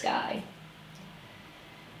to the sky.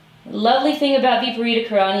 The lovely thing about Viparita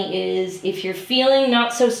Karani is if you're feeling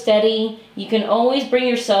not so steady, you can always bring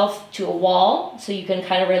yourself to a wall, so you can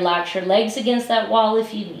kind of relax your legs against that wall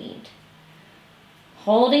if you need.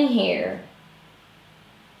 Holding here.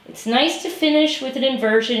 It's nice to finish with an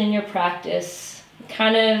inversion in your practice. It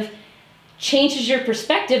kind of changes your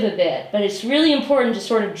perspective a bit, but it's really important to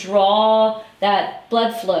sort of draw that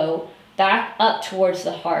blood flow back up towards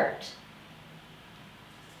the heart.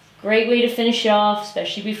 Great way to finish off,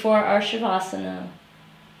 especially before our Savasana.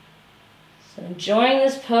 So enjoying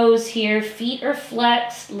this pose here. Feet are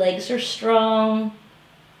flexed, legs are strong,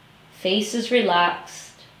 face is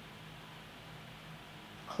relaxed.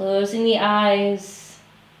 Closing the eyes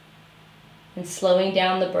and slowing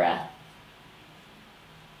down the breath.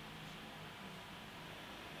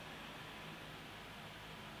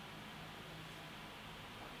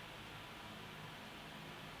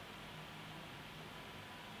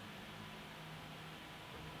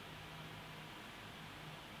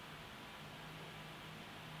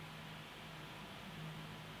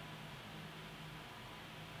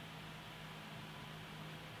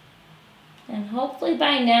 And hopefully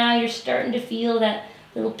by now you're starting to feel that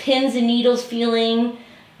little pins and needles feeling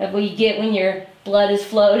of what you get when your blood is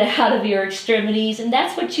flowed out of your extremities. And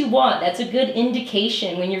that's what you want. That's a good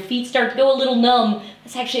indication. When your feet start to go a little numb,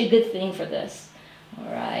 that's actually a good thing for this.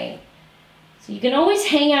 All right. So you can always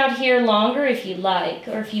hang out here longer if you like,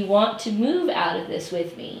 or if you want to move out of this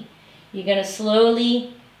with me. You're going to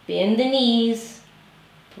slowly bend the knees,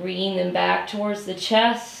 bringing them back towards the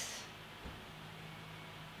chest.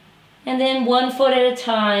 And then 1 foot at a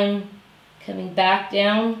time, coming back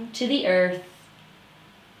down to the earth.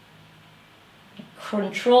 In a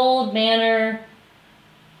controlled manner,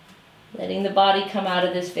 letting the body come out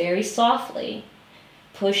of this very softly.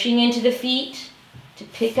 Pushing into the feet to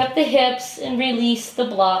pick up the hips and release the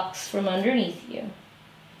blocks from underneath you.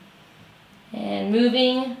 And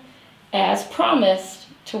moving, as promised,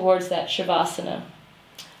 towards that Savasana.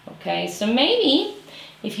 Okay, so maybe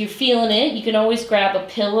if you're feeling it, you can always grab a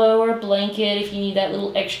pillow or a blanket if you need that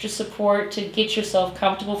little extra support to get yourself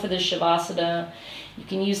comfortable for this Savasana. You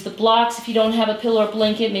can use the blocks if you don't have a pillow or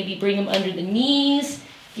blanket, maybe bring them under the knees.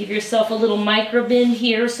 Give yourself a little micro bend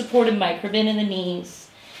here, supported micro bend in the knees.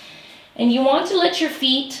 And you want to let your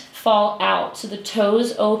feet fall out, so the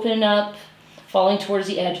toes open up, falling towards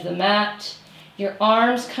the edge of the mat. Your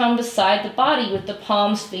arms come beside the body with the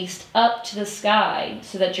palms faced up to the sky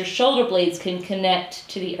so that your shoulder blades can connect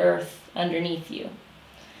to the earth underneath you.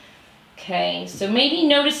 Okay, so maybe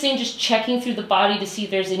noticing, just checking through the body to see if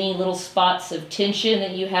there's any little spots of tension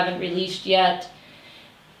that you haven't released yet.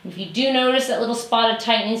 If you do notice that little spot of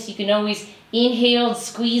tightness, you can always inhale and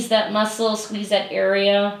squeeze that muscle, squeeze that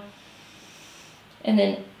area. And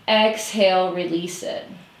then exhale, release it.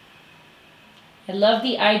 I love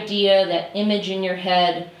the idea, that image in your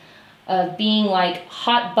head of being like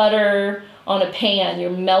hot butter on a pan. You're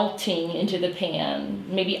melting into the pan.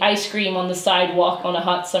 Maybe ice cream on the sidewalk on a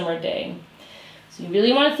hot summer day. So you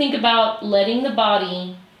really want to think about letting the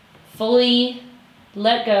body fully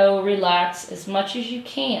let go, relax as much as you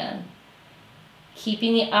can.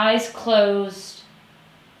 Keeping the eyes closed.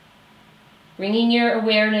 Bringing your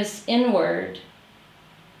awareness inward.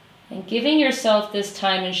 And giving yourself this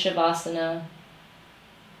time in Savasana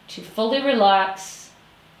to fully relax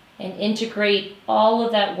and integrate all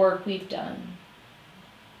of that work we've done.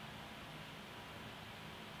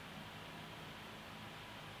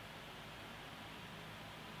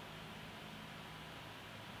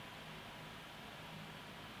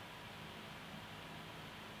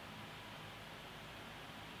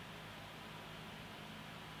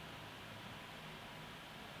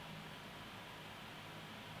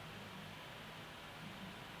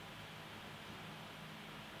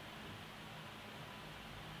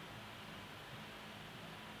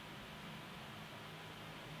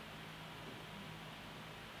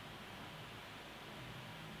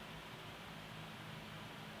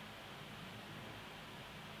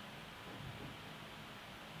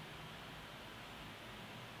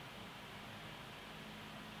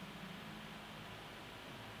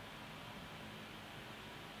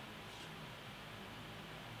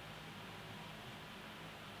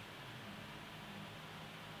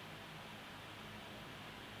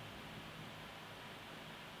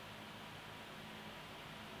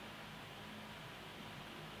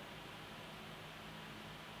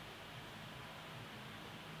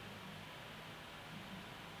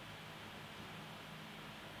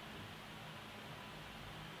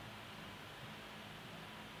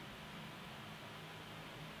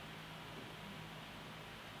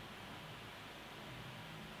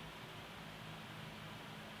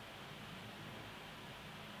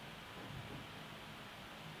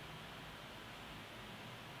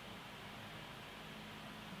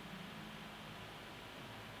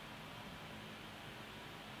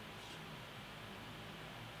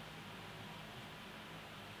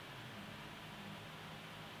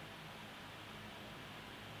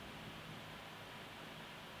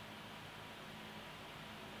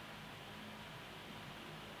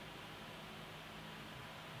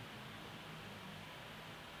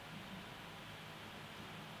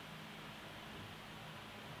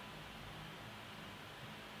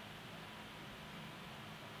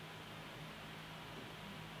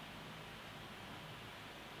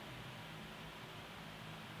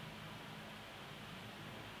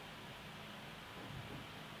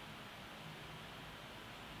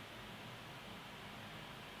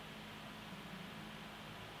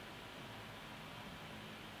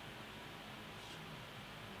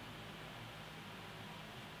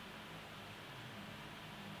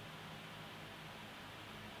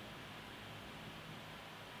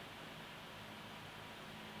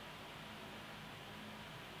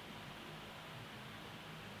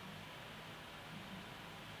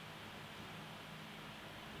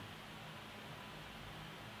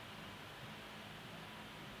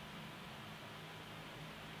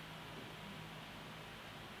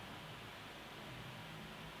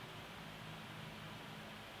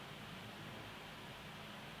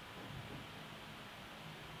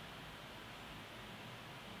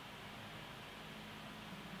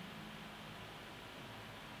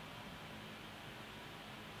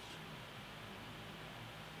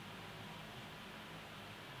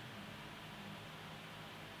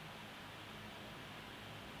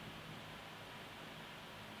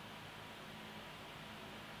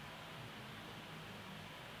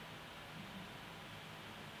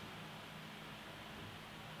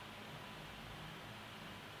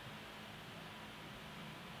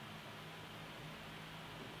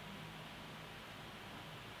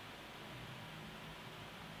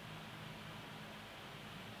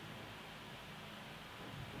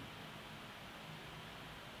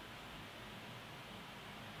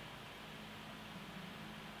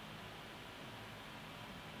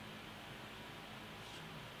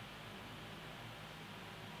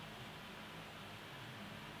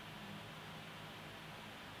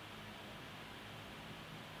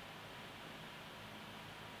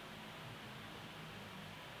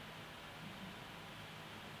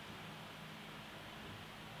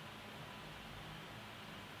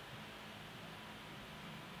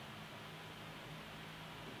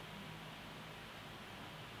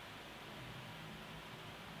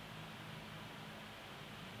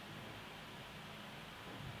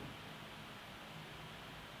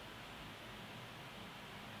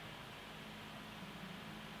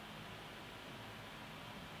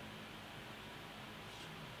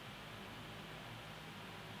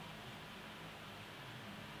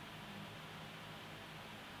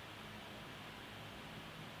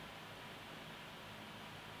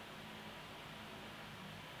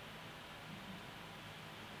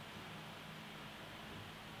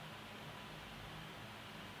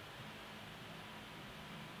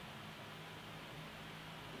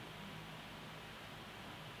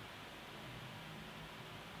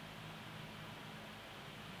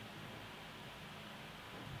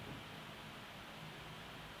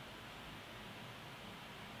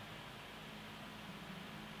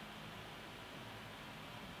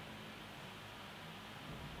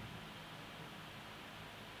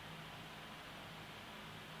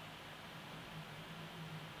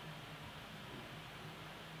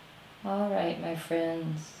 All right, my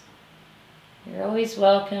friends. You're always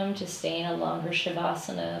welcome to stay in a longer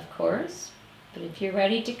Savasana, of course. But if you're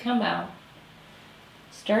ready to come out,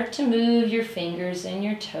 start to move your fingers and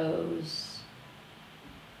your toes.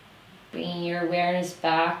 Bringing your awareness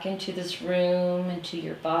back into this room, into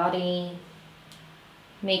your body.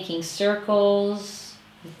 Making circles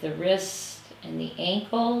with the wrist and the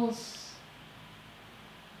ankles.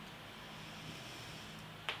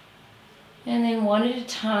 And then one at a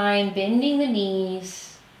time, bending the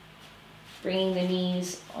knees, bringing the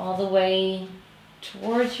knees all the way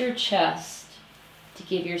towards your chest to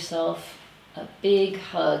give yourself a big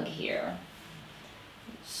hug here.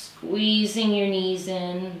 Squeezing your knees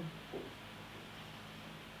in.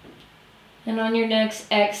 And on your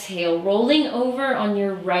next exhale, rolling over on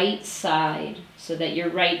your right side so that your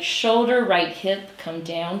right shoulder, right hip come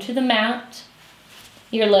down to the mat.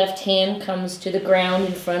 Your left hand comes to the ground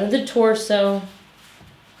in front of the torso.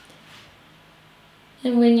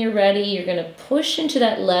 And when you're ready, you're going to push into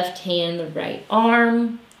that left hand, the right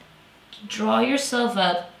arm. Draw yourself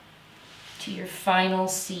up to your final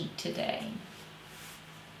seat today.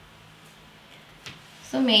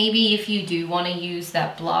 So maybe if you do want to use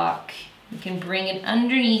that block, you can bring it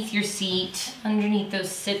underneath your seat, underneath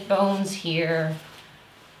those sit bones here.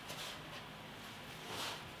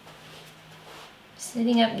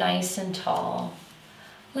 Sitting up nice and tall.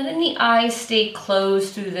 Letting the eyes stay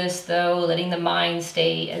closed through this though, letting the mind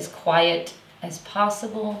stay as quiet as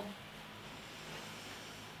possible.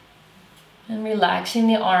 And relaxing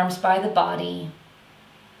the arms by the body.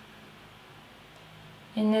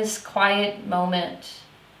 In this quiet moment,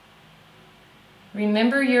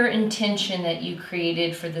 remember your intention that you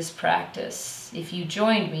created for this practice, if you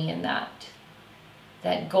joined me in that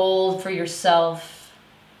goal for yourself,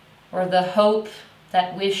 or the hope,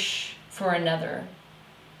 that wish for another.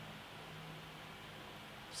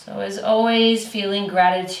 So as always, feeling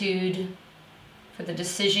gratitude for the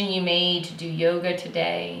decision you made to do yoga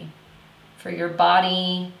today, for your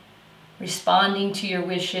body responding to your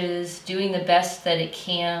wishes, doing the best that it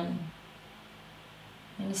can.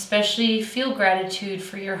 And especially feel gratitude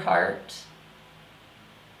for your heart,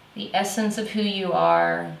 the essence of who you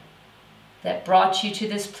are that brought you to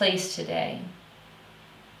this place today.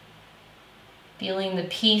 Feeling the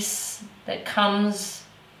peace that comes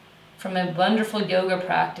from a wonderful yoga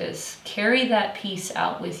practice. Carry that peace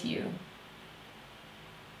out with you.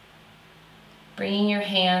 Bringing your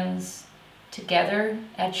hands together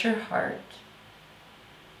at your heart.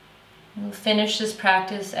 We'll finish this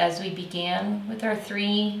practice as we began with our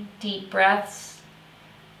 3 deep breaths.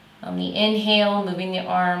 On the inhale, moving the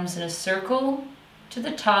arms in a circle to the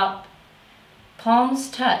top, palms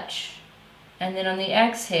touch. And then on the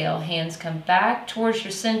exhale, hands come back towards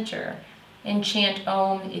your center and chant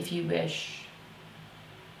Om if you wish.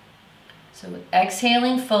 So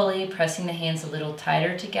exhaling fully, pressing the hands a little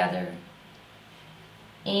tighter together.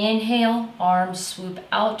 Inhale, arms swoop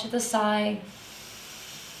out to the side.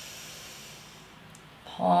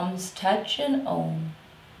 Palms touch and Om.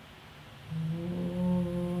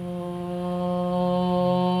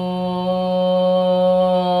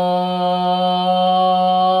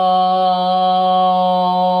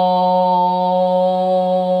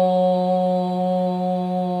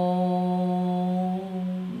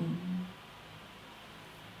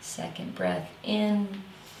 Second breath in.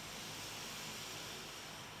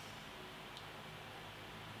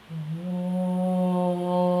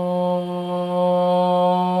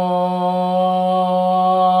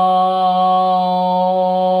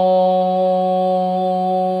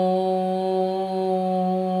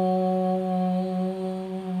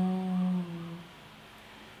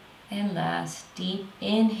 And last, deep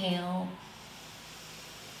inhale.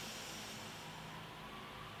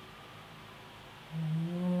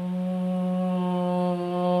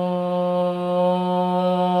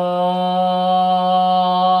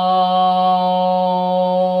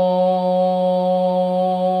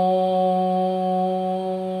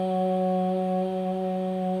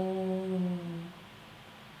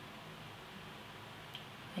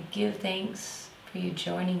 I give thanks for you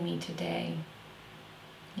joining me today.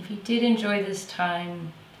 If you did enjoy this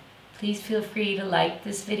time, please feel free to like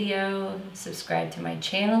this video, subscribe to my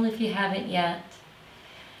channel if you haven't yet,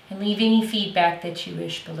 and leave any feedback that you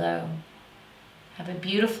wish below. Have a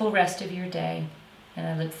beautiful rest of your day, and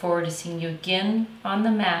I look forward to seeing you again on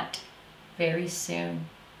the mat very soon.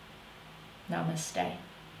 Namaste.